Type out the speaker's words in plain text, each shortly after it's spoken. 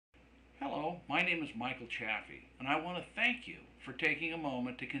Hello, my name is Michael Chaffee, and I want to thank you for taking a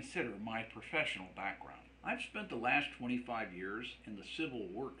moment to consider my professional background. I've spent the last 25 years in the civil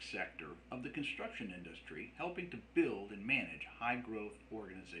works sector of the construction industry, helping to build and manage high-growth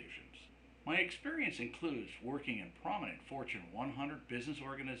organizations. My experience includes working in prominent Fortune 100 business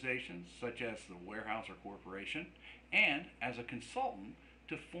organizations such as the Weyerhaeuser Corporation and as a consultant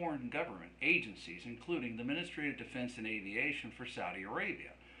to foreign government agencies including the Ministry of Defense and Aviation for Saudi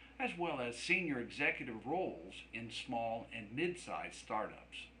Arabia, as well as senior executive roles in small and mid-sized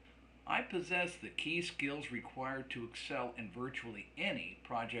startups. I possess the key skills required to excel in virtually any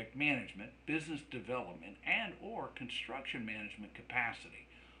project management, business development, and/or construction management capacity,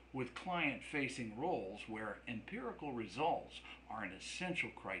 with client-facing roles where empirical results are an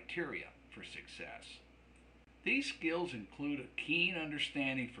essential criteria for success. These skills include a keen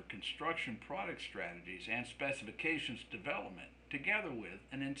understanding for construction product strategies and specifications development, together with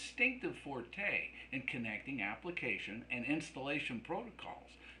an instinctive forte in connecting application and installation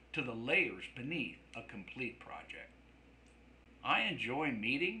protocols to the layers beneath a complete project. I enjoy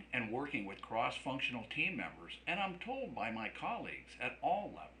meeting and working with cross-functional team members, and I'm told by my colleagues at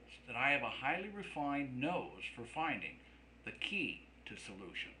all levels that I have a highly refined nose for finding the key to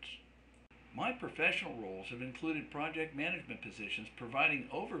solutions. My professional roles have included project management positions providing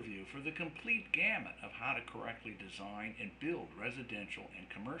overview for the complete gamut of how to correctly design and build residential and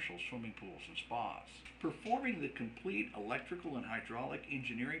commercial swimming pools and spas, performing the complete electrical and hydraulic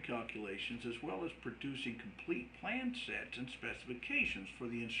engineering calculations, as well as producing complete plan sets and specifications for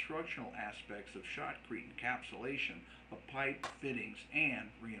the instructional aspects of shotcrete encapsulation of pipe, fittings,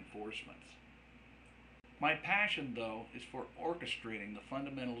 and reinforcements. My passion, though, is for orchestrating the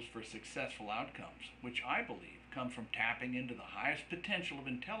fundamentals for successful outcomes, which I believe come from tapping into the highest potential of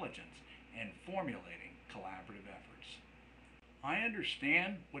intelligence and formulating collaborative efforts. I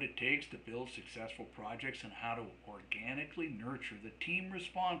understand what it takes to build successful projects and how to organically nurture the team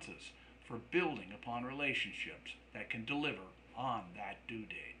responses for building upon relationships that can deliver on that due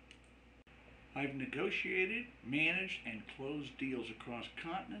date. I've negotiated, managed, and closed deals across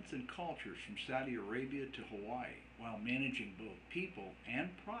continents and cultures from Saudi Arabia to Hawaii, while managing both people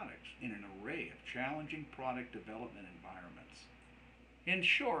and products in an array of challenging product development environments. In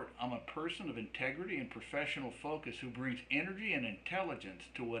short, I'm a person of integrity and professional focus who brings energy and intelligence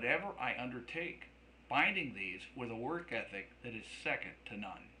to whatever I undertake, binding these with a work ethic that is second to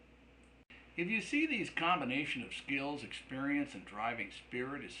none. If you see these combination of skills, experience, and driving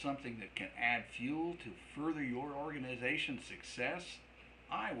spirit as something that can add fuel to further your organization's success,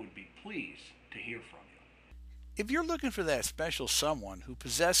 I would be pleased to hear from you. If you're looking for that special someone who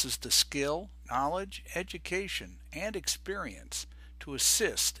possesses the skill, knowledge, education, and experience to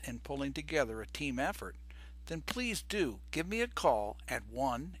assist in pulling together a team effort, then please do give me a call at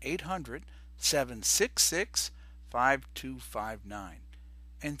 1-800-766-5259.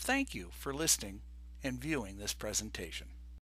 And thank you for listening and viewing this presentation.